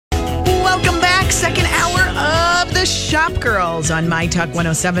Shop Girls on My Talk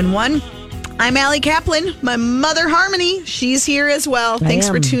 1071. I'm Allie Kaplan. My mother, Harmony, she's here as well. Thanks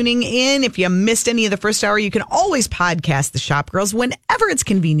for tuning in. If you missed any of the first hour, you can always podcast the Shop Girls whenever it's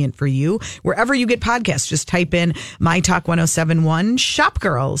convenient for you. Wherever you get podcasts, just type in My Talk 1071 Shop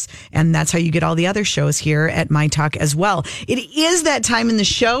Girls. And that's how you get all the other shows here at My Talk as well. It is that time in the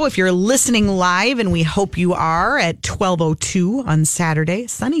show. If you're listening live, and we hope you are, at 12:02 on Saturday,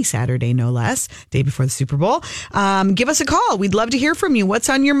 sunny Saturday, no less, day before the Super Bowl, give us a call. We'd love to hear from you. What's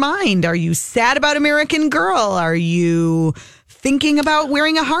on your mind? Are you sad about American Girl? Are you thinking about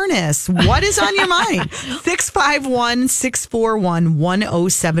wearing a harness? What is on your mind?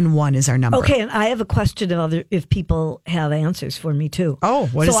 651-641-1071 is our number. Okay, and I have a question if people have answers for me too. Oh,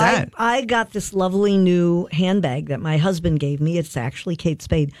 what is that? I got this lovely new handbag that my husband gave me. It's actually Kate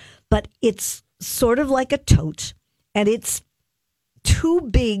Spade, but it's sort of like a tote, and it's too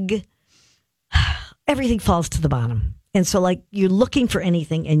big. Everything falls to the bottom. And so, like, you're looking for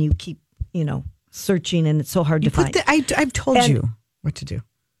anything and you keep, searching, and it's so hard to find. I've told you what to do.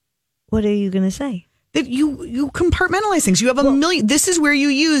 What are you going to say? That you compartmentalize things. You have a million. This is where you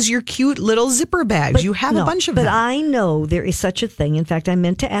use your cute little zipper bags. You have a bunch of them. But I know there is such a thing. In fact, I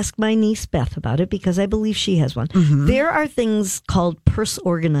meant to ask my niece Beth about it because I believe she has one. Mm-hmm. There are things called purse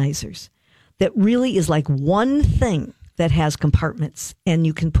organizers that really is like one thing that has compartments, and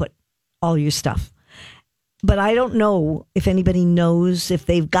you can put all your stuff. But I don't know if anybody knows if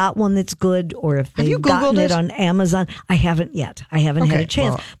they've got one that's good or if they've gotten it on Amazon. I haven't yet. I haven't had a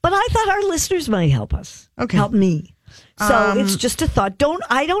chance. Well, but I thought our listeners might help us. Okay. Help me. So it's just a thought.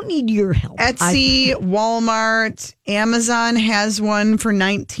 I don't need your help. Etsy, Walmart, Amazon has one for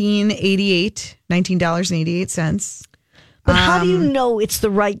 $19.88. But how do you know it's the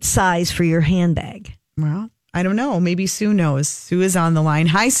right size for your handbag? Well, I don't know. Maybe Sue knows. Sue is on the line.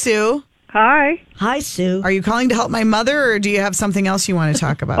 Hi, Sue. Hi. Hi, Sue. Are you calling to help my mother, or do you have something else you want to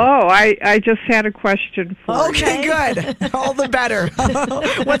talk about? Oh, I just had a question for you. Okay, good. All the better.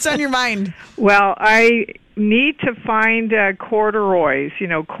 What's on your mind? Well, I need to find corduroys,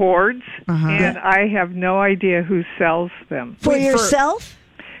 cords, and I have no idea who sells them. For yourself?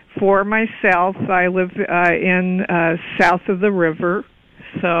 For myself. I live in south of the river,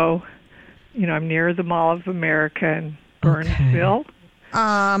 so, I'm near the Mall of America in Burnsville. Okay.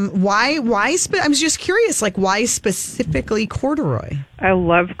 Why? I'm just curious. Like, why specifically corduroy? I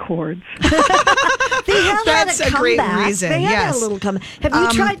love cords. That's a great reason. They have had a little comeback. Have you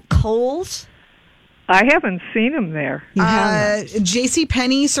tried Kohl's? I haven't seen them there.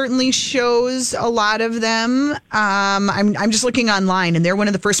 JCPenney certainly shows a lot of them. I'm just looking online, and they're one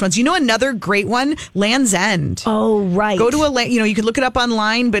of the first ones. Another great one, Land's End. Oh, right. Go to you can look it up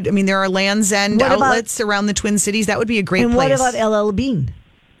online, but there are Land's End outlets around the Twin Cities. That would be a great place. And what about LL Bean?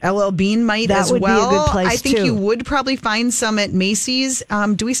 LL Bean might as well. That would be a good place, I think too. you would probably find some at Macy's.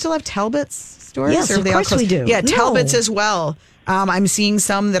 Do we still have Talbot's stores? Yes, of course we do. Yeah, Talbot's as well. I'm seeing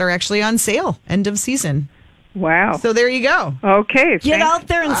some that are actually on sale, end of season. Wow. So there you go. Okay. Get out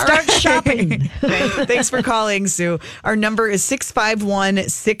there and start shopping. Thanks for calling, Sue. Our number is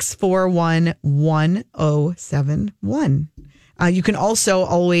 651-641-1071. You can also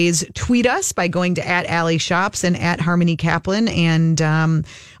always tweet us by going to @AllieShops and @HarmonyKaplan. And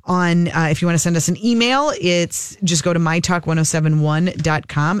if you want to send us an email, it's just go to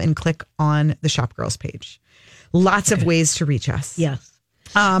mytalk1071.com and click on the Shop Girls page. Lots of ways to reach us. Yes.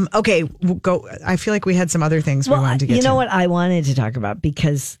 Okay, we'll go. I feel like we had some other things we wanted to get to. You know what I wanted to talk about,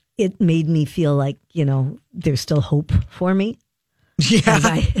 because it made me feel like, there's still hope for me. Yeah. As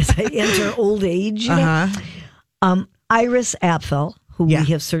I enter old age. Iris Apfel, who we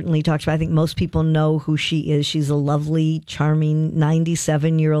have certainly talked about. I think most people know who she is. She's a lovely, charming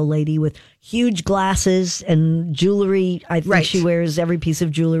 97-year-old lady with huge glasses and jewelry. I think she wears every piece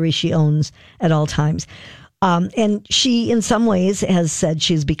of jewelry she owns at all times. And she, in some ways, has said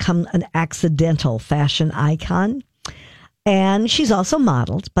she's become an accidental fashion icon. And she's also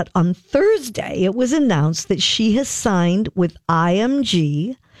modeled. But on Thursday, it was announced that she has signed with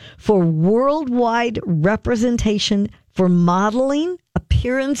IMG for worldwide representation for modeling,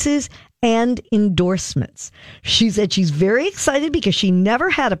 appearances, and endorsements. She said she's very excited because she never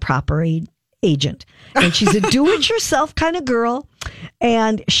had a proper agent. And she's a do-it-yourself kind of girl.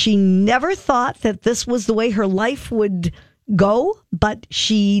 And she never thought that this was the way her life would go, but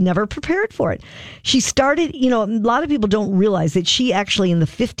she never prepared for it. She started, a lot of people don't realize that she actually in the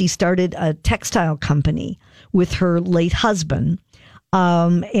 50s started a textile company with her late husband.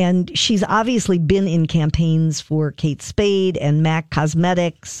 And she's obviously been in campaigns for Kate Spade and MAC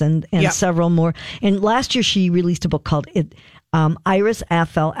Cosmetics and several more. And last year she released a book called Iris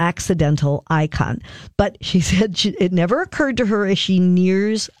Affel accidental icon. But she said it never occurred to her as she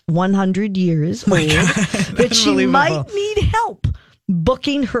nears 100 years old that she might need help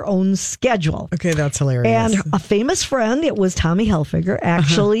booking her own schedule. Okay, that's hilarious. And a famous friend, it was Tommy Hilfiger,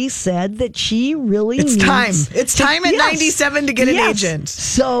 actually said that she really needs... It's time at 97 to get an agent.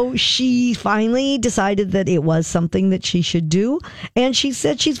 So she finally decided that it was something that she should do. And she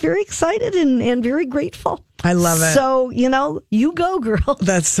said she's very excited and very grateful. I love it. So, you go, girl.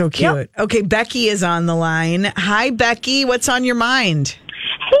 That's so cute. Yep. Okay, Becky is on the line. Hi, Becky. What's on your mind?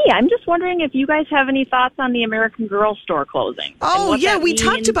 Hey, I'm just wondering if you guys have any thoughts on the American Girl store closing. Oh, yeah, we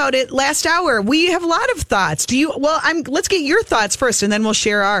talked about it last hour. We have a lot of thoughts. Let's get your thoughts first, and then we'll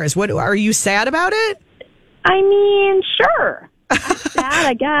share ours. What are you sad about it? I mean, sure. I'm sad,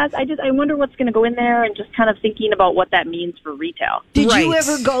 I guess. I wonder what's going to go in there, and just kind of thinking about what that means for retail. Did you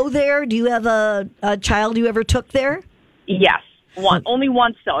ever go there? Do you have a child you ever took there? Yes. Only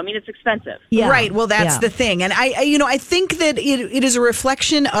once, though. I mean, it's expensive. Yeah. Right. Well, that's the thing. And I think that it is a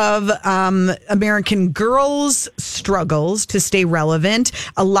reflection of American Girl's struggles to stay relevant.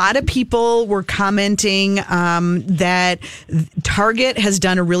 A lot of people were commenting that Target has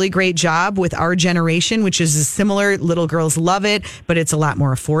done a really great job with our generation, which is similar. Little girls love it, but it's a lot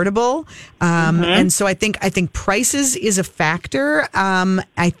more affordable. And so I think prices is a factor.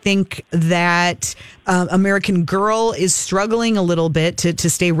 I think that American Girl is struggling a little bit to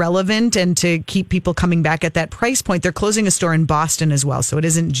stay relevant and to keep people coming back at that price point. They're closing a store in Boston as well, so it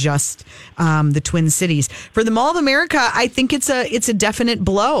isn't just the Twin Cities. For the Mall of America, I think it's a definite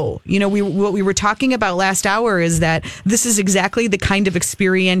blow. What we were talking about last hour is that this is exactly the kind of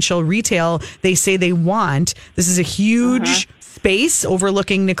experiential retail they say they want. This is a huge space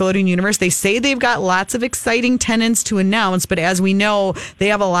overlooking Nickelodeon Universe. They say they've got lots of exciting tenants to announce, but as we know, they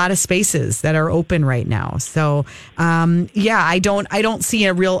have a lot of spaces that are open right now. So, I don't see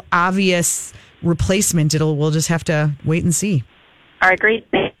a real obvious replacement. We'll just have to wait and see. All right, great.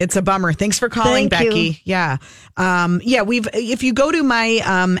 It's a bummer. Thanks for calling, Becky. Yeah. If you go to my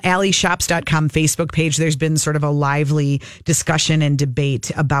AllieShops.com Facebook page, there's been sort of a lively discussion and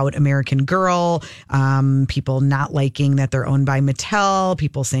debate about American Girl, people not liking that they're owned by Mattel,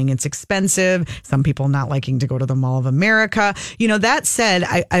 people saying it's expensive, some people not liking to go to the Mall of America. That said,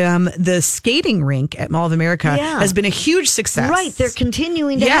 the skating rink at Mall of America has been a huge success. Right. They're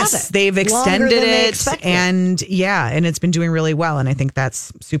continuing to have it. Yes, they've extended it. And it's been doing really well. And I think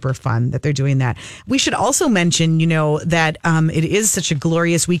that's super fun that they're doing that. We should also mention, that it is such a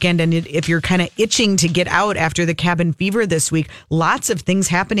glorious weekend. And if you're kind of itching to get out after the cabin fever this week, lots of things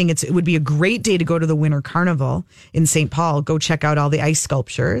happening. It would be a great day to go to the Winter Carnival in St. Paul. Go check out all the ice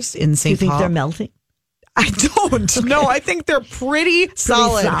sculptures in St. Paul. Do you think they're melting? I don't know. I think they're pretty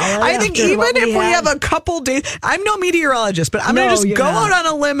solid. I think even if we have a couple days, I'm no meteorologist, but I'm going to just go out on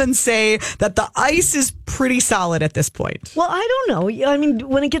a limb and say that the ice is pretty solid at this point. Well, I don't know. I mean,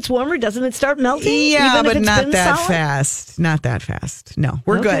 when it gets warmer, doesn't it start melting? Yeah, even but if it's not been that solid? fast. Not that fast. No,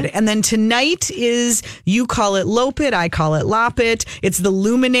 we're good. And then tonight is, you call it Lope It, I call it Lop It. It's the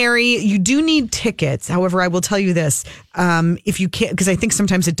Luminary. You do need tickets. However, I will tell you this. If you can't, because I think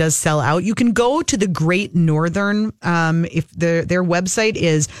sometimes it does sell out, you can go to the Great Northern, if their website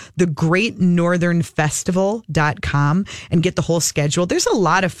is thegreatnorthernfestival.com, and get the whole schedule. There's a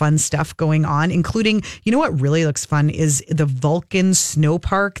lot of fun stuff going on, including, what really looks fun is the Vulcan Snow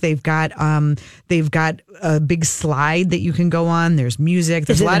Park. They've got a big slide that you can go on. There's music.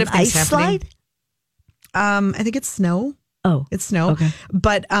 There's a lot of things happening. Slide? I think it's snow. Oh, it's snow. Okay.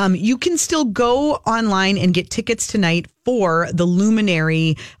 But you can still go online and get tickets tonight for the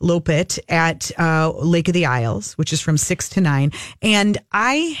Luminary Lope It at Lake of the Isles, which is from 6 to 9. And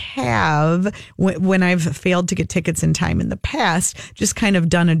I have, when I've failed to get tickets in time in the past, just kind of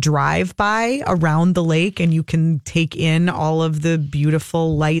done a drive-by around the lake, and you can take in all of the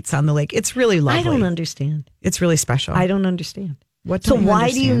beautiful lights on the lake. It's really lovely. I don't understand. It's really special. I don't understand. So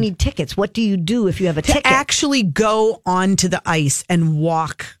why do you need tickets? What do you do if you have a ticket? To actually go onto the ice and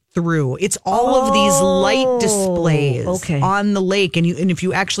walk through. It's all of these light displays on the lake. And if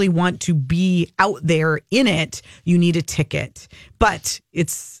you actually want to be out there in it, you need a ticket. But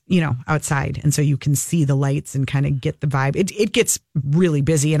it's, outside. And so you can see the lights and kind of get the vibe. It gets really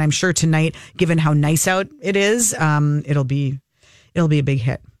busy. And I'm sure tonight, given how nice out it is, it'll be a big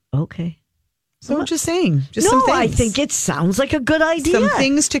hit. Okay. So I'm just saying, some things. I think it sounds like a good idea. Some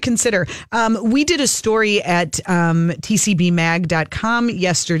things to consider. We did a story at tcbmag.com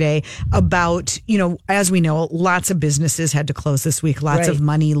yesterday about, as we know, lots of businesses had to close this week. Lots of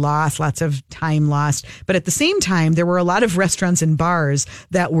money lost, lots of time lost. But at the same time, there were a lot of restaurants and bars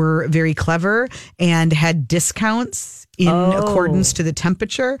that were very clever and had discounts in accordance to the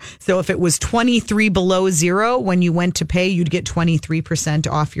temperature. So if it was 23 below zero when you went to pay, you'd get 23%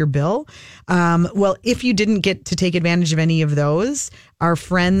 off your bill. Well, if you didn't get to take advantage of any of those, our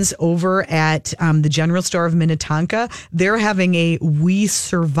friends over at the General Store of Minnetonka, they're having a We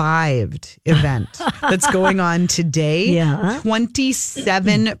Survived event that's going on today. Yeah.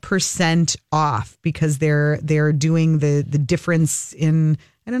 27% off because they're doing the difference in,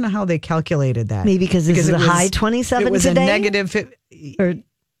 I don't know how they calculated that. Maybe because this is a high 27 it was today? A negative.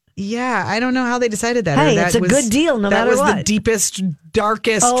 Yeah, I don't know how they decided that. Hey, it's a good deal no matter what. That was the deepest,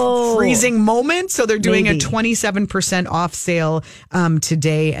 darkest, freezing moment. So they're doing a 27% off sale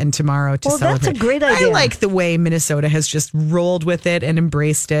today and tomorrow to celebrate. That's a great idea. I like the way Minnesota has just rolled with it and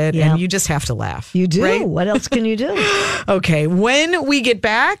embraced it. And you just have to laugh. You do. Right? What else can you do? Okay, when we get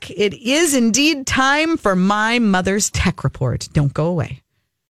back, it is indeed time for my mother's tech report. Don't go away.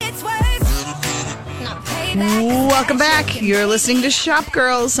 Welcome back. You're listening to Shop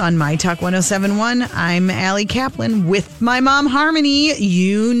Girls on My Talk 1071. I'm Allie Kaplan with my mom, Harmony.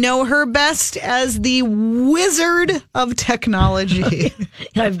 You know her best as the wizard of technology.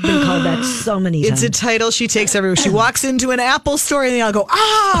 I've been called that so many times. It's a title she takes everywhere. She walks into an Apple store and they all go,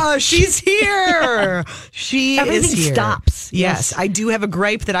 she's here. Everything is here. Stops. Yes. I do have a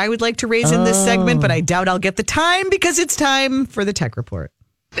gripe that I would like to raise in this segment, but I doubt I'll get the time because it's time for the tech report.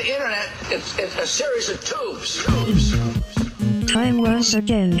 The internet is a series of tubes. Time once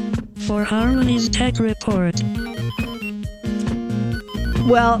again for Harmony's Tech Report.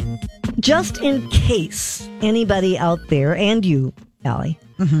 Well, just in case anybody out there, and you, Allie,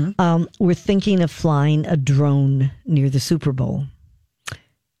 were thinking of flying a drone near the Super Bowl,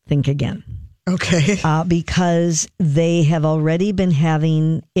 think again. Okay. Because they have already been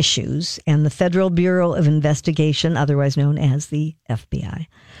having issues, and the Federal Bureau of Investigation, otherwise known as the FBI,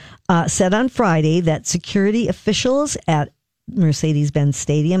 said on Friday that security officials at Mercedes-Benz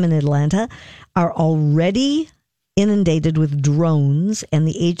Stadium in Atlanta are already inundated with drones, and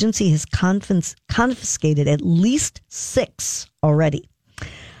the agency has confiscated at least 6 already.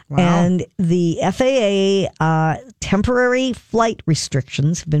 Wow. And the FAA temporary flight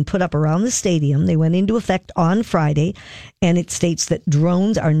restrictions have been put up around the stadium. They went into effect on Friday, and it states that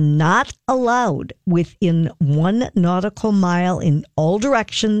drones are not allowed within 1 nautical mile in all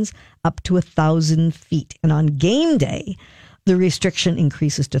directions up to 1,000 feet. And on game day, the restriction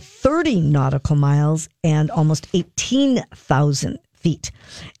increases to 30 nautical miles and almost 18,000 feet.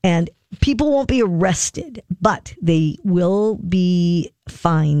 And people won't be arrested, but they will be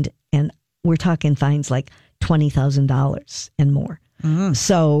fined, and we're talking fines like $20,000 and more.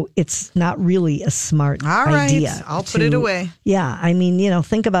 So it's not really a smart idea. All right, I'll put it away. Yeah, I mean,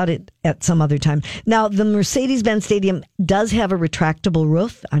 think about it at some other time. Now, the Mercedes-Benz Stadium does have a retractable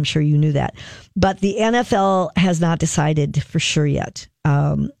roof. I'm sure you knew that. But the NFL has not decided for sure yet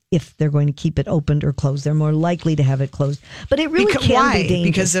if they're going to keep it opened or closed. They're more likely to have it closed. But it really can be dangerous.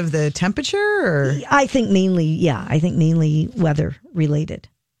 Because of the temperature? Or? I think mainly weather related.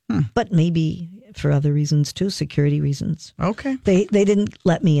 But maybe for other reasons too, security reasons. Okay. They didn't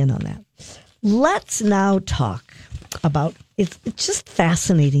let me in on that. Let's now talk about, it's just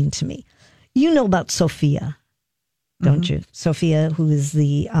fascinating to me. You know about Sophia, don't you? Sophia, who is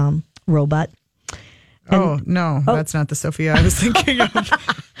the robot. No, that's not the Sophia I was thinking of.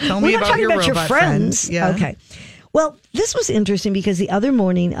 Tell me about your robot friends. Yeah. Okay. Well, this was interesting because the other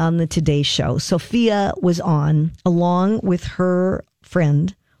morning on the Today Show, Sophia was on along with her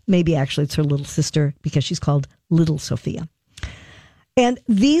friend. Maybe actually it's her little sister because she's called Little Sophia. And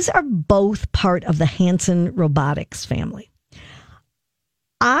these are both part of the Hanson Robotics family.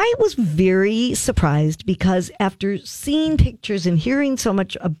 I was very surprised because after seeing pictures and hearing so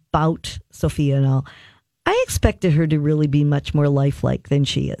much about Sophia and all, I expected her to really be much more lifelike than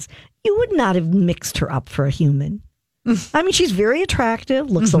she is. You would not have mixed her up for a human. I mean, she's very attractive,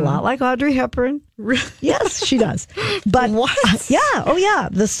 looks a lot like Audrey Hepburn. Yes, she does. But what? Yeah. Oh, yeah.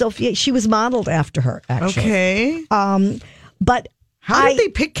 The Sophia, she was modeled after her, actually. Okay. But how did they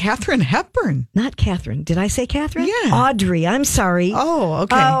pick Katharine Hepburn? Not Katharine. Did I say Katharine? Yeah. Audrey. I'm sorry. Oh,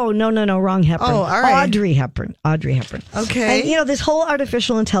 okay. Oh, no. Wrong Hepburn. Oh, all right. Audrey Hepburn. Okay. And, this whole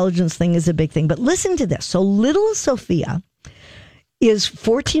artificial intelligence thing is a big thing. But listen to this. So little Sophia is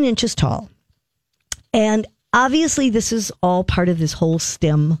 14 inches tall. And obviously, this is all part of this whole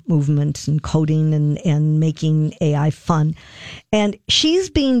STEM movement and coding and making AI fun. And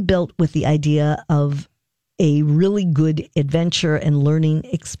she's being built with the idea of a really good adventure and learning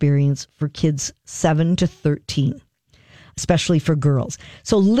experience for kids 7 to 13, especially for girls.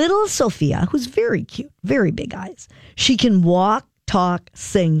 So little Sophia, who's very cute, very big eyes, she can walk, talk,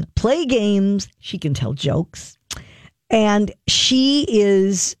 sing, play games. She can tell jokes. And she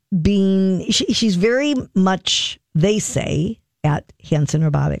is she's very much, they say at Hanson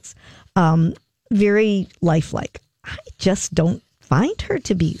Robotics, very lifelike. I just don't find her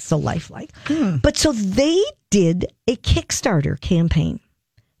to be so lifelike. But so they did a Kickstarter campaign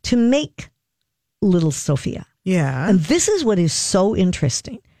to make little Sophia. Yeah. And this is what is so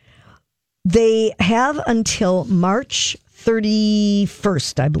interesting. They have until March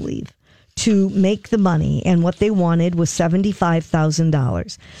 31st, I believe, to make the money. And what they wanted was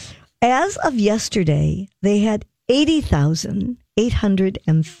 $75,000. As of yesterday, they had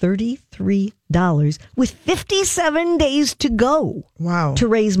 $80,833 with 57 days to go. Wow. To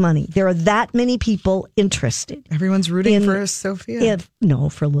raise money. There are that many people interested. Everyone's rooting for Sophia? No,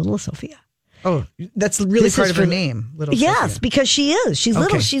 for little Sophia. Oh, that's really part of her name, Little Sophia. Yes, because she is. She's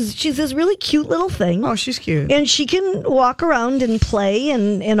little. She's this really cute little thing. Oh, she's cute. And she can walk around and play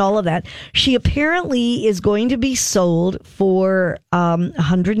and all of that. She apparently is going to be sold for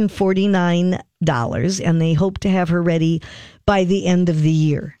 $149, and they hope to have her ready by the end of the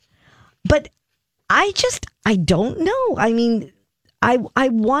year. But I don't know. I mean, I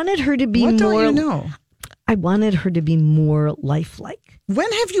wanted her to be what more... What don't you know? I wanted her to be more lifelike. When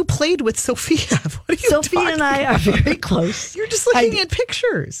have you played with Sophia? What are you Sophia and I are very close. You're just looking at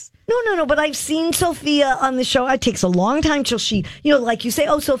pictures. No. But I've seen Sophia on the show. It takes a long time till she, like you say,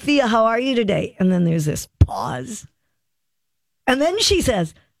 "Oh, Sophia, how are you today?" And then there's this pause. And then she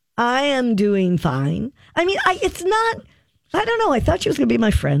says, "I am doing fine." I mean, it's not, I don't know. I thought she was going to be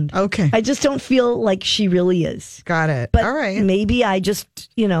my friend. Okay. I just don't feel like she really is. Got it. But all right. Maybe I just,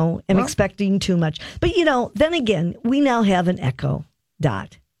 am expecting too much. But, then again, we now have an Echo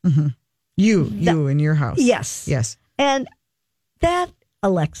Dot. Mm-hmm. You in your house. Yes. And that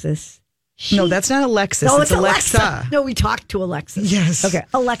Alexis. No, that's not Alexis. No, it's Alexa. No, we talked to Alexis. Yes. Okay,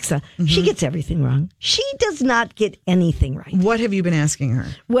 Alexa. Mm-hmm. She gets everything wrong. She does not get anything right. What have you been asking her?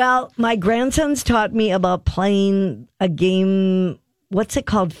 Well, my grandsons taught me about playing a game. What's it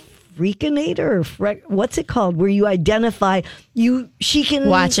called? Freakinator? What's it called? Where you identify she can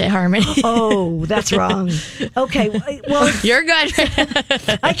watch it, Harmony. Oh, that's wrong. Okay, well, you're good.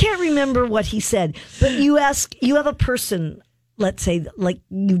 I can't remember what he said, but you have a person. Let's say, like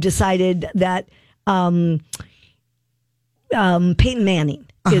you decided that Peyton Manning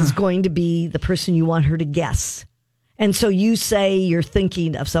is going to be the person you want her to guess, and so you say you're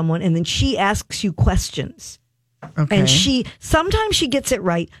thinking of someone, and then she asks you questions. Okay. And sometimes she gets it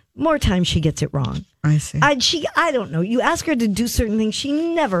right, more times she gets it wrong. I see. I don't know. You ask her to do certain things, she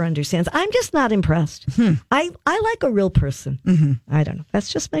never understands. I'm just not impressed. I like a real person. Mm-hmm. I don't know.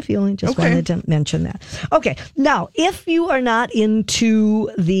 That's just my feeling. Just wanted to mention that. Okay. Now, if you are not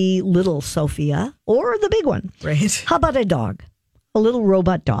into the little Sophia or the big one, right? How about a dog? A little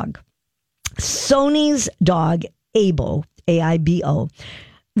robot dog. Sony's dog, Aibo, A-I-B-O.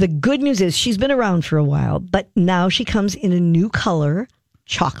 The good news is she's been around for a while, but now she comes in a new color,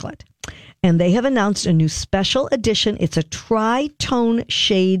 chocolate. And they have announced a new special edition. It's a tri-tone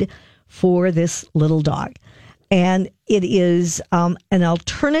shade for this little dog. And it is an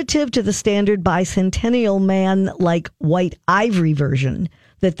alternative to the standard bicentennial man like white ivory version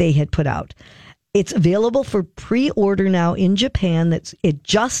that they had put out. It's available for pre-order now in Japan. It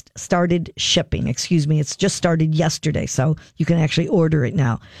just started shipping. Excuse me. It's just started yesterday, so you can actually order it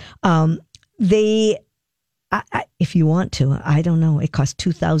now. If you want to, I don't know. It costs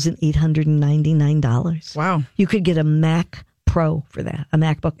 $2,899. Wow. You could get a Mac Pro for that, a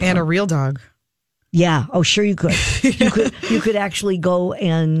MacBook Pro. And a real dog. Yeah. Oh, sure you could. You could actually go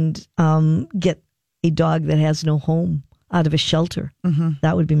and get a dog that has no home out of a shelter. Mm-hmm.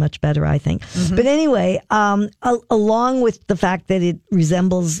 That would be much better, I think. Mm-hmm. But anyway, along with the fact that it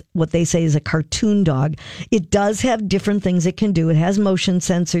resembles what they say is a cartoon dog, it does have different things it can do. It has motion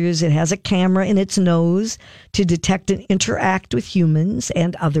sensors. It has a camera in its nose to detect and interact with humans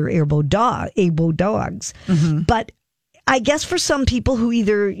and other Aibo dogs. Mm-hmm. But I guess for some people who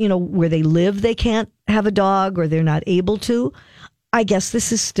either, where they live, they can't have a dog or they're not able to, I guess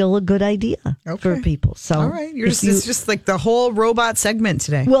this is still a good idea for people. So, all right, it's just like the whole robot segment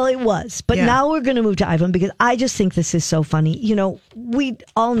today. Well, it was, but now we're going to move to iPhone because I just think this is so funny. We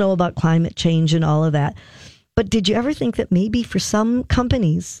all know about climate change and all of that, but did you ever think that maybe for some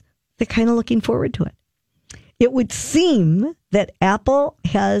companies they're kind of looking forward to it? It would seem that Apple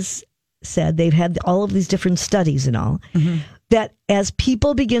has said they've had all of these different studies and all that as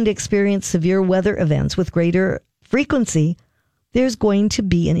people begin to experience severe weather events with greater frequency, there's going to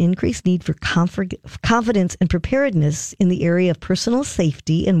be an increased need for confidence and preparedness in the area of personal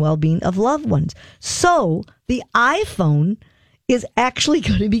safety and well-being of loved ones. So the iPhone is actually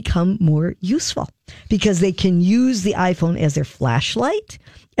going to become more useful. because they can use the iPhone as their flashlight,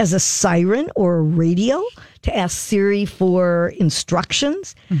 as a siren or a radio to ask Siri for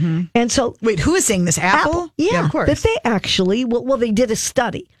instructions. Mm-hmm. And so... Wait, who is saying this? Apple? Yeah, of course. That they actually... Well, they did a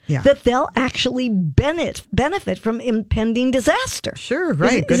study. Yeah. That they'll actually benefit from impending disaster. Sure,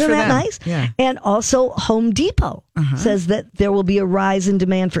 right. Isn't that nice? Yeah. And also Home Depot says that there will be a rise in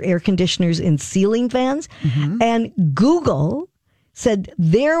demand for air conditioners and ceiling fans. Mm-hmm. And Google said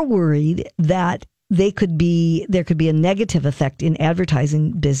they're worried that there could be a negative effect in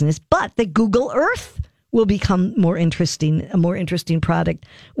advertising business, but that Google Earth will become a more interesting product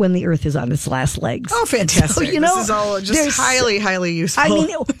when the Earth is on its last legs. Oh, fantastic. So, this is all just highly, highly useful. I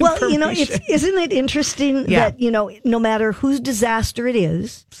mean, well, isn't it interesting that, no matter whose disaster it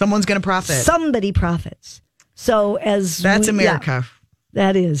is, someone's going to profit. Somebody profits. So that's America. Yeah.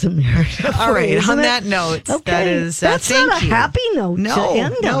 That is America. All right. On that note, that is that's not a happy note to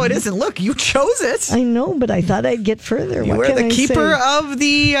end on. No, it isn't. Look, you chose it. I know, but I thought I'd get further. You are the keeper of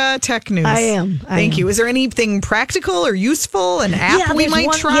the tech news. I am. Thank you. Is there anything practical or useful, an app we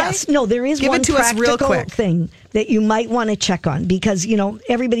might try? Yes. No, there is one practical thing that you might want to check on because,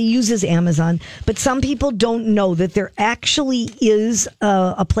 everybody uses Amazon, but some people don't know that there actually is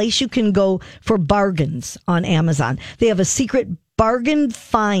a place you can go for bargains on Amazon. They have a secret bargain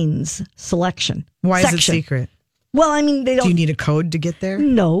finds selection. Why is it secret? Well, I mean, they don't... Do you need a code to get there?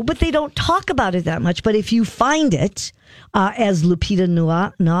 No, but they don't talk about it that much. But if you find it, as Lupita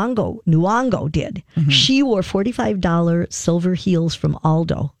Nyong'o did, she wore $45 silver heels from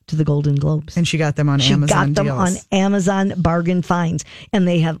Aldo to the Golden Globes. And she got them on Amazon She got them deals. on Amazon bargain finds. And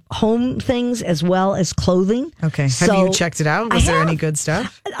they have home things as well as clothing. Okay. Have you checked it out? Was there any good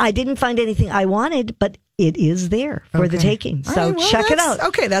stuff? I didn't find anything I wanted, but it is there for the taking. So check it out.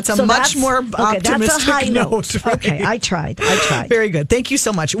 Okay, that's a much more optimistic that's a high note. Right? Okay, I tried. Very good. Thank you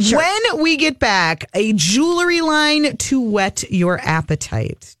so much. Sure. When we get back, a jewelry line to whet your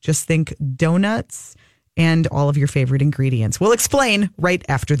appetite. Just think donuts and all of your favorite ingredients. We'll explain right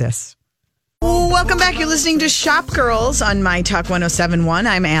after this. Welcome back. You're listening to Shop Girls on My Talk 1071.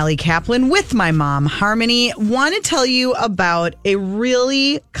 I'm Allie Kaplan with my mom, Harmony. Want to tell you about a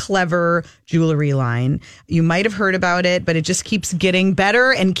really clever jewelry line. You might have heard about it, but it just keeps getting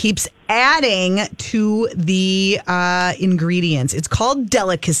better and keeps adding to the ingredients. It's called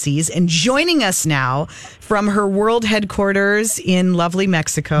Delicacies. And joining us now from her world headquarters in lovely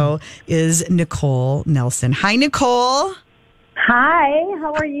Mexico is Nicolle Nelson. Hi, Nicolle. Hi,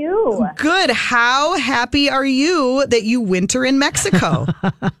 how are you? Good. How happy are you that you winter in Mexico?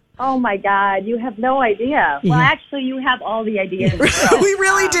 Oh, my God. You have no idea. Well, actually, you have all the ideas. We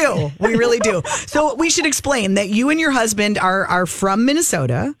really do. We really do. So we should explain that you and your husband are from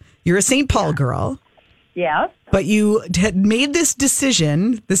Minnesota. You're a St. Paul girl. Yeah. But you had made this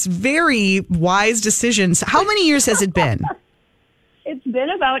decision, this very wise decision. So how many years has it been? It's been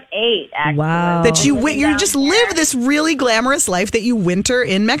about 8, actually. Wow. That you just live this really glamorous life that you winter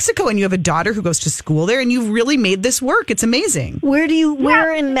in Mexico, and you have a daughter who goes to school there, and you've really made this work. It's amazing.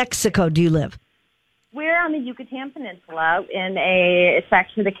 Where in Mexico do you live? We're on the Yucatan Peninsula it's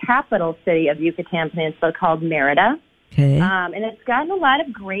actually the capital city of Yucatan Peninsula called Mérida. Okay. And it's gotten a lot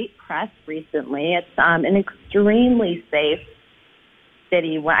of great press recently. It's an extremely safe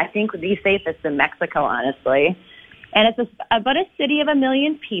city. I think the safest in Mexico, honestly. And it's about a city of 1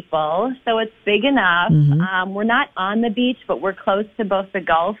 million people, so it's big enough. Mm-hmm. We're not on the beach, but we're close to both the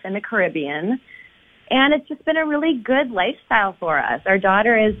Gulf and the Caribbean. And it's just been a really good lifestyle for us. Our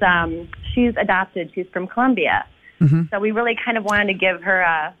daughter is, she's adopted. She's from Colombia. Mm-hmm. So we really kind of wanted to give her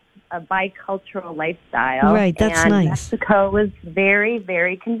a bicultural lifestyle. Right, that's nice. Mexico was very,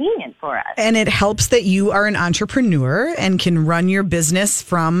 very convenient for us. And it helps that you are an entrepreneur and can run your business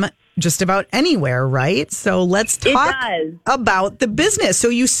from just about anywhere, right? So let's talk about the business.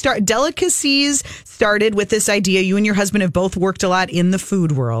 So Delicacies started with this idea. You and your husband have both worked a lot in the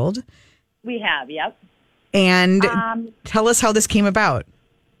food world. We have, yep. And tell us how this came about.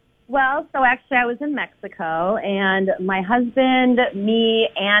 Well, so actually I was in Mexico, and my husband, me,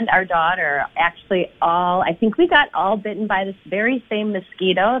 and our daughter I think we got all bitten by this very same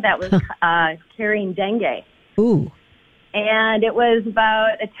mosquito that was carrying dengue. Ooh. And it was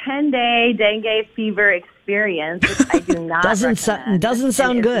about a 10-day dengue fever experience, which I do not recommend. Doesn't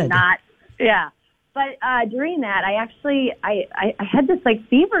sound good. But during that, I had this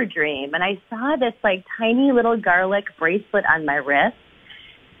fever dream, and I saw this tiny little garlic bracelet on my wrist.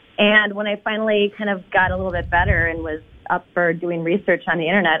 And when I finally kind of got a little bit better and was up for doing research on the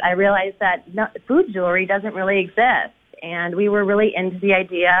internet, I realized that food jewelry doesn't really exist. And we were really into the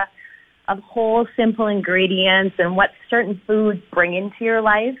idea of whole, simple ingredients and what certain foods bring into your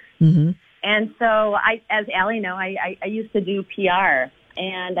life. Mm-hmm. And so as Allie know, I used to do PR,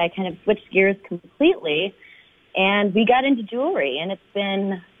 and I kind of switched gears completely, and we got into jewelry, and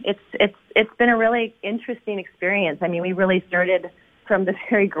it's been a really interesting experience. I mean, we really started from the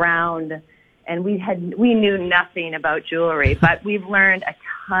very ground, and we knew nothing about jewelry, but we've learned a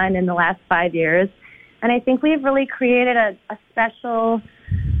ton in the last 5 years, and I think we've really created a special,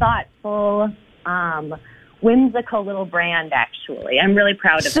 thoughtful, whimsical little brand, actually. I'm really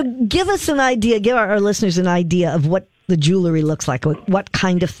proud of it. So give us an idea, give our listeners an idea of what the jewelry looks like, what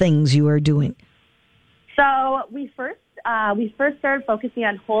kind of things you are doing. So we first started focusing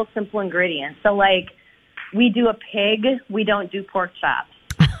on whole, simple ingredients. So, like, we do a pig, we don't do pork chops.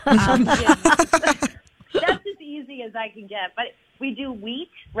 That's as easy as I can get. But we do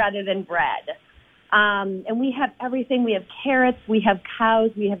wheat rather than bread. And we have everything. We have carrots, we have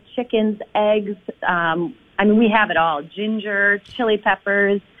cows, we have chickens, eggs. I mean, we have it all. Ginger, chili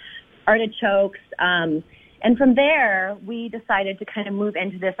peppers, artichokes. And from there, we decided to kind of move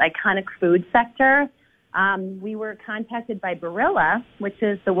into this iconic food sector. We were contacted by Barilla, which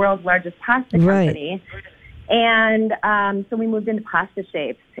is the world's largest pasta company. And so we moved into pasta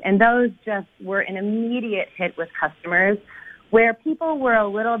shapes. And those just were an immediate hit with customers, where people were a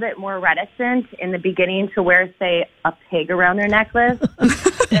little bit more reticent in the beginning to wear, say, a pig around their necklace.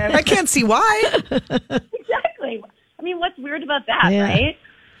 I can't see why. Exactly. I mean, what's weird about that, right?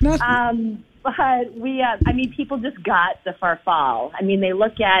 Nothing. But people just got the farfalle. I mean, they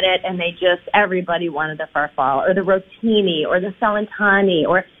look at it and everybody wanted the farfalle or the rotini or the salentani,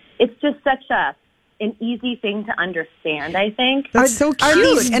 or it's just such an easy thing to understand, I think. That's so cute. Are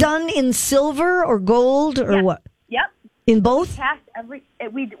these done in silver or gold or what? Yep. In both? We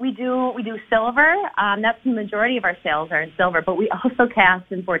do silver. That's the majority of our sales are in silver, but we also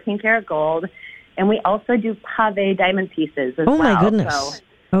cast in 14 karat gold, and we also do pave diamond pieces as well. Oh my goodness.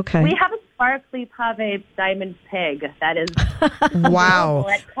 So okay. we have a sparkly pave diamond pig that is wow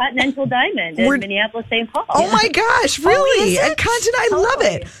at Continental Diamond in Minneapolis, St. Paul. Oh my gosh, really? At Continental, I love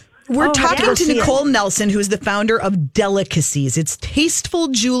it. We're talking to Nicolle Nelson, who's the founder of Delicacies. It's tasteful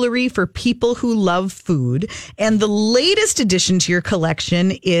jewelry for people who love food. And the latest addition to your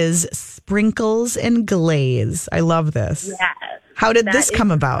collection is sprinkles and glaze. I love this. Yes. How did this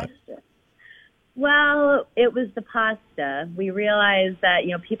come about? Well, it was the pasta. We realized that,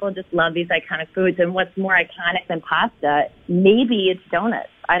 people just love these iconic foods. And what's more iconic than pasta? Maybe it's donuts.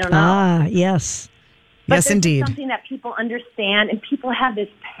 I don't know. Ah, yes. But yes, indeed. Something that people understand, and people have this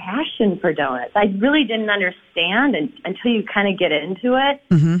passion for donuts. I really didn't understand until you kind of get into it.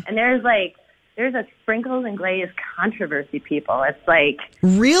 Mm-hmm. And there's a sprinkles and glaze controversy, people. It's like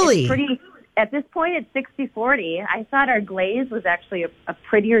really it's at this point, it's 60-40. I thought our glaze was actually a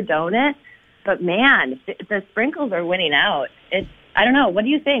prettier donut, but man, the sprinkles are winning out. I don't know. What do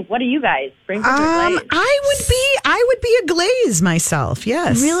you think? What are you guys? Sprinkles or glaze? I would be a glaze myself.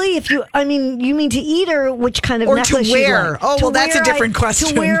 Yes. Really? You mean to eat, or which kind of necklace to wear? You like? Oh, well, that's a different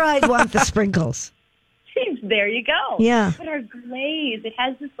question. To wear, I'd want the sprinkles. There you go. Yeah. But our glaze, it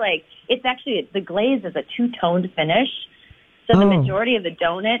has this the glaze is a two-toned finish. So the majority of the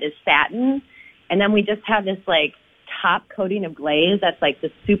donut is satin, and then we just have this top coating of glaze that's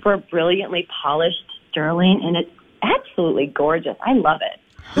this super brilliantly polished sterling, and it's absolutely gorgeous. I love it.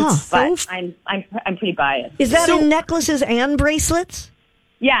 Huh. But I'm pretty biased. Is that in necklaces and bracelets?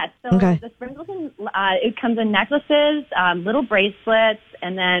 Yes. So the sprinkles, it comes in necklaces, little bracelets,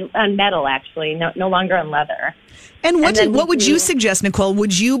 and then on metal, actually, no longer on leather. And what would you suggest, Nicolle?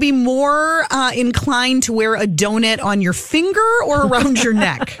 Would you be more inclined to wear a donut on your finger or around your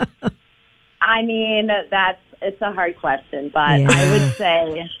neck? I mean, it's a hard question, but I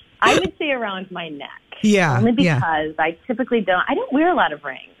would say around my neck. Yeah. Only because I typically I don't wear a lot of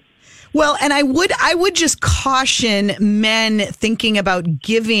rings. Well, and I would just caution men thinking about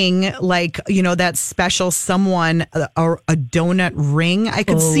giving that special someone a donut ring. I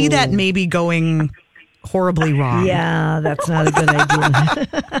could see that maybe going horribly wrong. Yeah, that's not a good idea.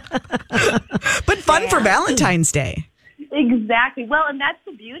 But fun for Valentine's Day. Exactly. Well, and that's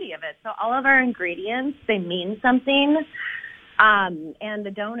the beauty of it. So all of our ingredients, they mean something. And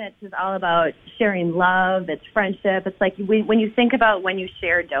the donuts is all about sharing love. It's friendship. It's like when you think about when you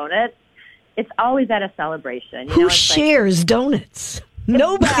share donuts, it's always at a celebration. Who shares donuts?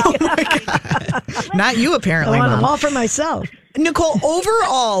 Nobody. Oh my God. Not you, apparently. I want them all for myself. Nicolle,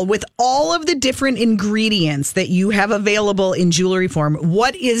 overall, with all of the different ingredients that you have available in jewelry form,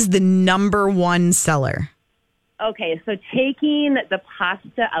 what is the number one seller? Okay, so taking the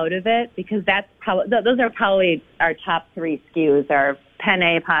pasta out of it, because those are probably our top three SKUs, are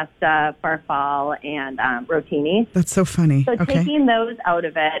penne pasta, farfalle, and rotini. That's so funny. So taking those out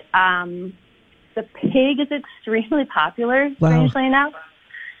of it, the pig is extremely popular, strangely enough.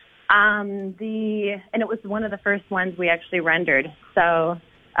 And it was one of the first ones we actually rendered. So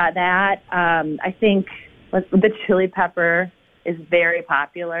I think the chili pepper is very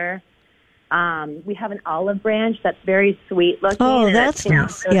popular. We have an olive branch that's very sweet looking. Oh, that's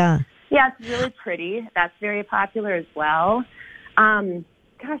nice. Yeah, it's really pretty. That's very popular as well.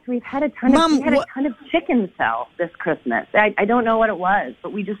 Gosh, we've had a ton of chicken sell this Christmas. I don't know what it was,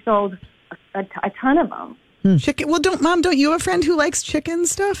 but we just sold a ton of them. Chicken. Well, don't you have a friend who likes chicken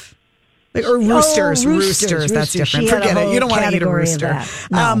stuff? Or roosters. Roosters. That's different. Forget it. You don't want to eat a rooster.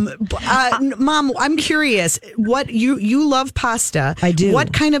 No. Mom, I'm curious. What you love pasta? I do.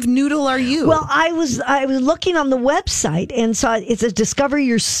 What kind of noodle are you? Well, I was looking on the website and saw it's a Discover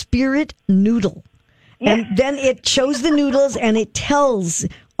Your Spirit noodle, and then it shows the noodles and it tells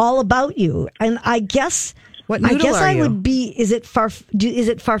all about you. And I guess what noodle are you? Would be. Is it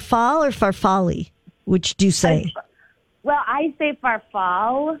farfalle or farfalle? Which do you say? Well, I say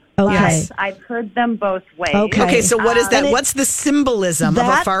farfalle. Okay. Yes, I've heard them both ways. Okay, so what is that? What's the symbolism of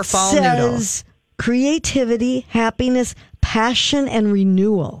a farfalle noodle? Says creativity, happiness, passion, and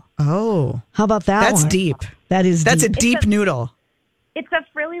renewal. Oh. How about that That's one? deep. That's a deep noodle. It's a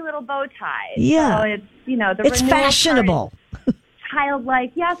frilly little bow tie. Yeah. So it's, the it's fashionable.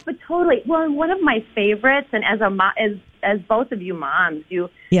 Childlike, yes, but totally. Well, one of my favorites, and as both of you moms, you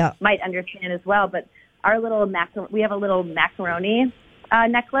might understand as well, but our little we have a little macaroni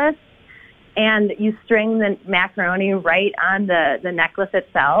necklace, and you string the macaroni right on the necklace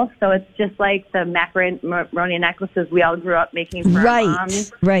itself. So it's just like the macaroni necklaces we all grew up making for our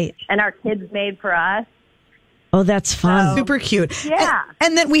moms. Right. And our kids made for us. Oh, that's fun. Super cute. Yeah.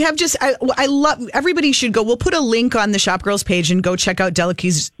 And then we have I love, everybody should go. We'll put a link on the Shop Girls page and go check out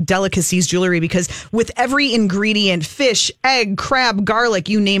Delicacies jewelry, because with every ingredient, fish, egg, crab, garlic,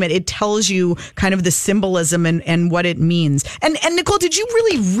 you name it, it tells you kind of the symbolism and what it means. And Nicolle, did you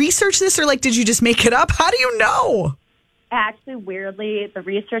really research this, or did you just make it up? How do you know? Actually, weirdly, the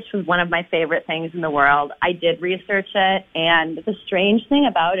research was one of my favorite things in the world. I did research it, and the strange thing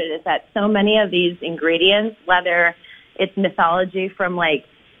about it is that so many of these ingredients, whether it's mythology from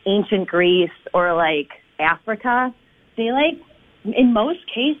ancient Greece or Africa, they in most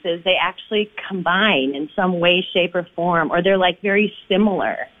cases, they actually combine in some way, shape, or form, or they're very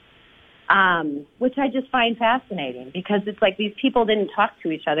similar, which I just find fascinating, because it's these people didn't talk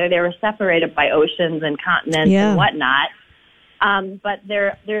to each other. They were separated by oceans and continents and whatnot. But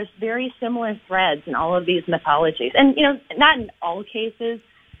there's very similar threads in all of these mythologies. And, not in all cases,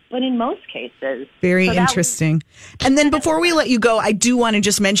 but in most cases. Very interesting. And then before we let you go, I do want to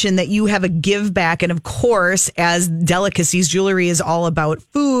just mention that you have a give back. And of course, as Delicacies Jewelry is all about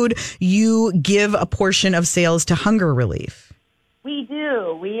food, you give a portion of sales to hunger relief. We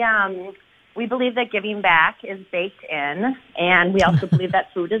do. We believe that giving back is baked in, and we also believe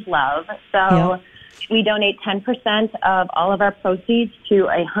that food is love. So we donate 10% of all of our proceeds to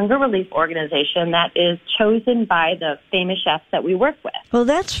a hunger relief organization that is chosen by the famous chefs that we work with. Well,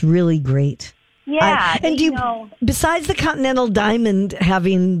 that's really great. Yeah. And do you, besides the Continental Diamond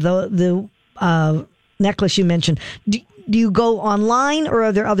having the necklace you mentioned, do you go online, or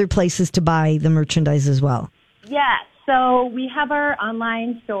are there other places to buy the merchandise as well? Yes. So we have our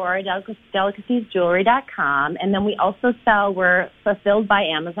online store, delicactiesjewelry.com, and then we also we're fulfilled by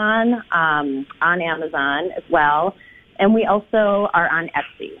Amazon, on Amazon as well, and we also are on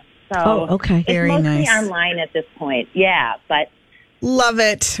Etsy. So okay. Very it's mostly nice. online at this point. Yeah, but love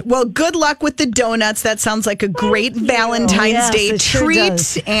it. Well, good luck with the donuts. That sounds like a great Valentine's Day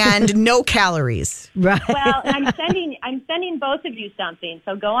treat, and no calories. Right. Well, I'm sending both of you something.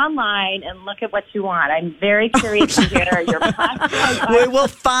 So go online and look at what you want. I'm very curious to hear your pasta. We will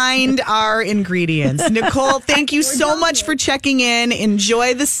find our ingredients. Nicolle, thank you so much for checking in.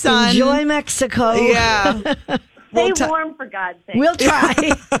 Enjoy the sun. Enjoy Mexico. Yeah. Stay warm, for God's sake. We'll try.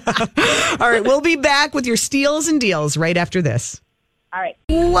 All right. We'll be back with your steals and deals right after this. All right.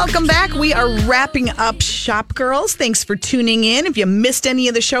 Welcome back. We are wrapping up Shop Girls. Thanks for tuning in. If you missed any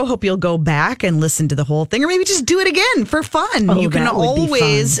of the show, hope you'll go back and listen to the whole thing, or maybe just do it again for fun. You can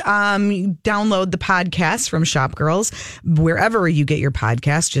always download the podcast from Shop Girls wherever you get your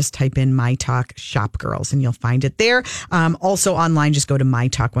podcast. Just type in My Talk Shop Girls and you'll find it there. Also online, just go to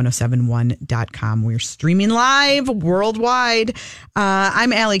mytalk1071.com. We're streaming live worldwide.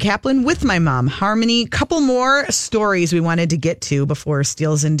 I'm Allie Kaplan with my mom, Harmony. Couple more stories we wanted to get to before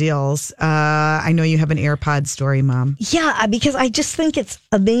Steals and Deals. I know you have an AirPod story, Mom. Yeah, because I just think it's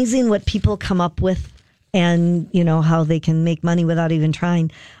amazing what people come up with and, how they can make money without even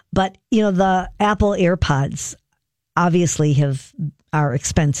trying. But, the Apple AirPods obviously are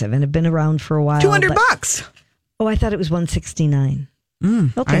expensive and have been around for a while. $200. Oh, I thought it was $169.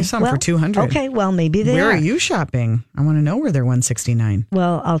 Okay, I saw them for $200. Okay, well, maybe they are. Where are you shopping? I want to know where they're $169.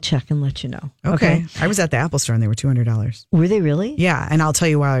 Well, I'll check and let you know. Okay. I was at the Apple store and they were $200. Were they really? Yeah, and I'll tell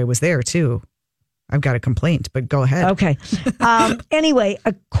you why I was there too. I've got a complaint, but go ahead. Okay. Anyway,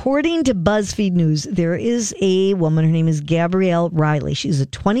 according to BuzzFeed News, there is a woman. Her name is Gabrielle Riley. She's a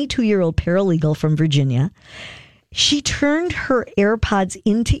 22-year-old paralegal from Virginia. She turned her AirPods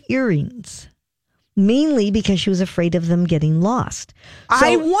into earrings, mainly because she was afraid of them getting lost.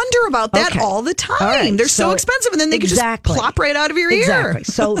 I wonder about that all the time. Right, they're so expensive, and then they could just plop right out of your ear.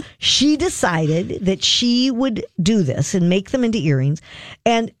 So she decided that she would do this and make them into earrings.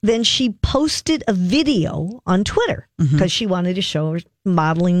 And then she posted a video on Twitter because she wanted to show her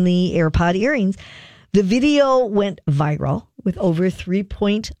modeling the AirPod earrings. The video went viral with over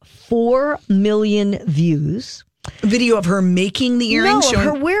 3.4 million views. A video of her making the earrings? No, of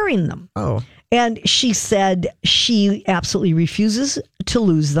her wearing them. Oh. And she said she absolutely refuses to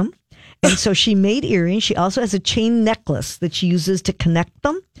lose them. And so she made earrings. She also has a chain necklace that she uses to connect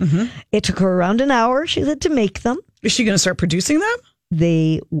them. It took her around an hour, she said, to make them. Is she going to start producing them?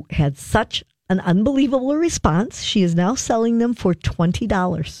 They had such an unbelievable response. She is now selling them for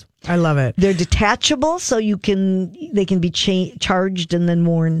 $20. I love it. They're detachable, so they can be charged and then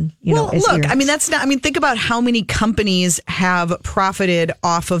worn. Look, earrings. I mean, think about how many companies have profited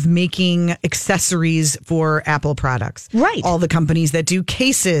off of making accessories for Apple products. Right. All the companies that do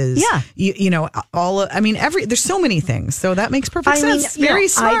cases. Yeah. There's so many things. So that makes perfect sense. Very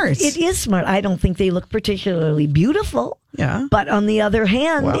smart. It is smart. I don't think they look particularly beautiful. Yeah. But on the other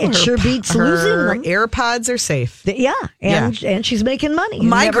hand, it sure beats losing them. AirPods are safe. And she's making money.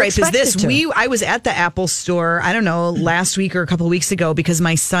 My gripe is this. I was at the Apple store, I don't know, last week or a couple of weeks ago because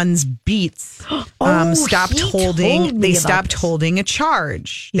my son's Beats stopped holding a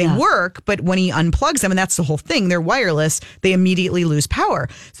charge. They work, but when he unplugs them, and that's the whole thing, they're wireless, they immediately lose power.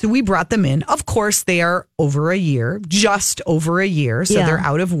 So we brought them in. Of course, they are just over a year. So they're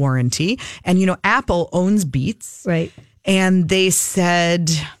out of warranty. And, Apple owns Beats. Right. And they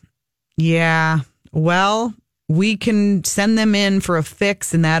said, we can send them in for a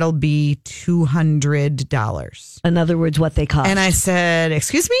fix and that'll be $200. In other words, what they cost. And I said,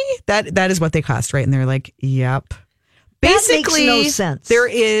 excuse me? That is what they cost, right? And they're like, yep. Basically, that makes no sense. There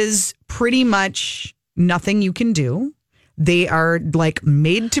is pretty much nothing you can do. They are like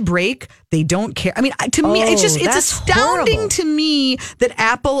made to break. They don't care. I mean, to me, it's astounding horrible. to me that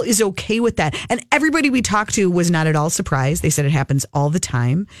Apple is okay with that. And everybody we talked to was not at all surprised. They said it happens all the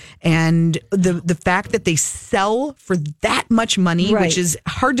time. And the fact that they sell for that much money, which is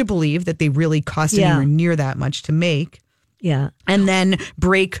hard to believe that they really cost anywhere near that much to make. Yeah. And then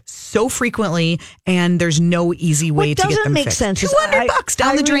break so frequently, and there's no easy way to get them fixed. What doesn't make sense $200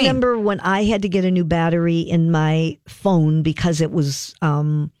 down the drain. I remember when I had to get a new battery in my phone because it was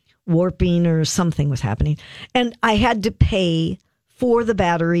warping or something was happening. And I had to pay for the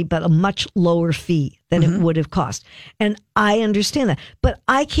battery, but a much lower fee than it would have cost. And I understand that. But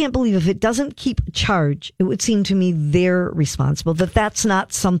I can't believe if it doesn't keep charge, it would seem to me they're responsible. That that's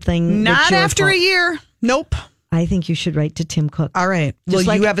not something. Not after a year. Nope. I think you should write to Tim Cook. All right. Well,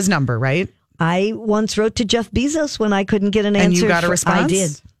 you have his number, right? I once wrote to Jeff Bezos when I couldn't get an answer. And you got a response? I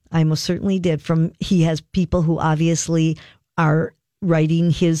did. I most certainly did. He has people who obviously are writing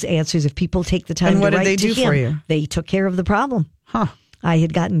his answers. If people take the time to write to him. And what did they do for you? They took care of the problem. Huh. I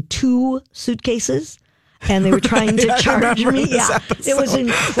had gotten 2 suitcases. And they were trying to charge me. Yeah, it was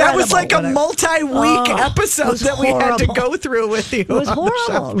incredible. That was like a multi-week episode that we had to go through with you. It was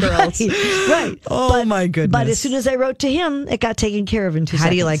horrible. Right. Oh, my goodness. But as soon as I wrote to him, it got taken care of in 2 seconds.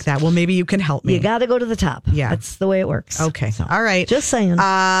 How do you like that? Well, maybe you can help me. You got to go to the top. Yeah. That's the way it works. Okay. So, all right. Just saying.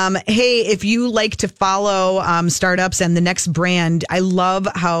 Hey, if you like to follow startups and the next brand, I love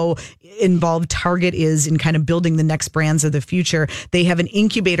how involved Target is in kind of building the next brands of the future. They have an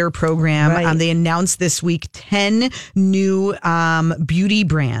incubator program. Right. They announced this week 10 new beauty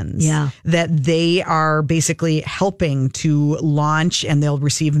brands that they are basically helping to launch, and they'll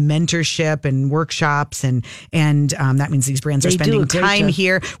receive mentorship and workshops, and that means these brands are spending time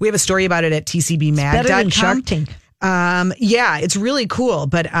here. We have a story about it at tcbmag.com. Better than Shark Tank. Yeah, it's really cool.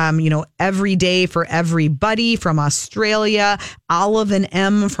 But, Every Day for Everybody from Australia, Olive &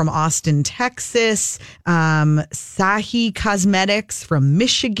 M from Austin, Texas, Sahi Cosmetics from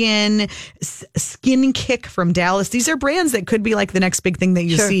Michigan, Skin Kick from Dallas. These are brands that could be like the next big thing that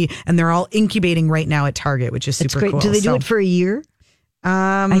you see. And they're all incubating right now at Target, which is super cool. Do they do it for a year?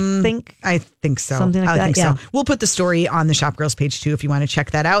 I think so. Something like I that. think so. We'll put the story on the Shop Girls page too if you want to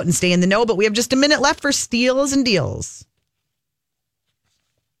check that out and stay in the know. But we have just a minute left for steals and deals.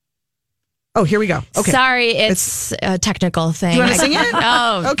 Oh, here we go. Okay. Sorry, it's a technical thing. Do you want to sing it?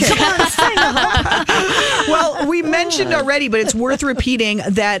 Oh, okay. Come on, sing it. Well, we mentioned already, but it's worth repeating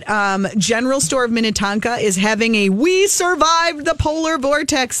that General Store of Minnetonka is having a We Survived the Polar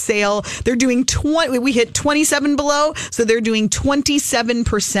Vortex sale. They're doing we hit 27 below, so they're doing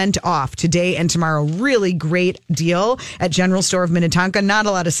 27% off today and tomorrow. Really great deal at General Store of Minnetonka. Not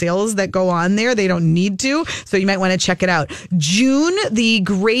a lot of sales that go on there. They don't need to, so you might want to check it out. June, the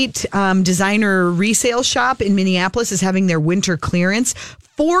great designer resale shop in Minneapolis is having their winter clearance.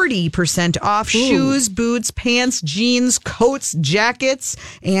 40% off shoes, boots, pants, jeans, coats, jackets,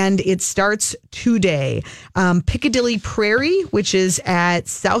 and it starts today. Piccadilly Prairie, which is at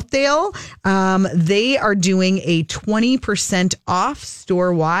Southdale, they are doing a 20% off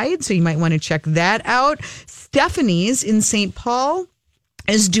store-wide, so you might want to check that out. Stephanie's in St. Paul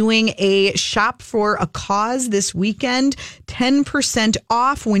is doing a shop for a cause this weekend, 10%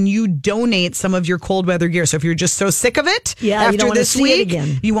 off when you donate some of your cold weather gear. So if you're just so sick of it after this week,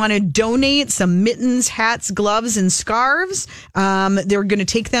 you want to donate some mittens, hats, gloves, and scarves. They're going to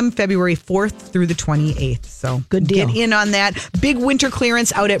take them February 4th through the 28th. So good deal. Get in on that. Big winter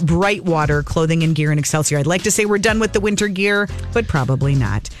clearance out at Brightwater Clothing and Gear in Excelsior. I'd like to say we're done with the winter gear, but probably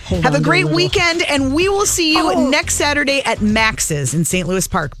not. Have a great weekend, and we will see you next Saturday at Max's in St. Louis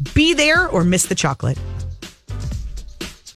Park. Be there or miss the chocolate.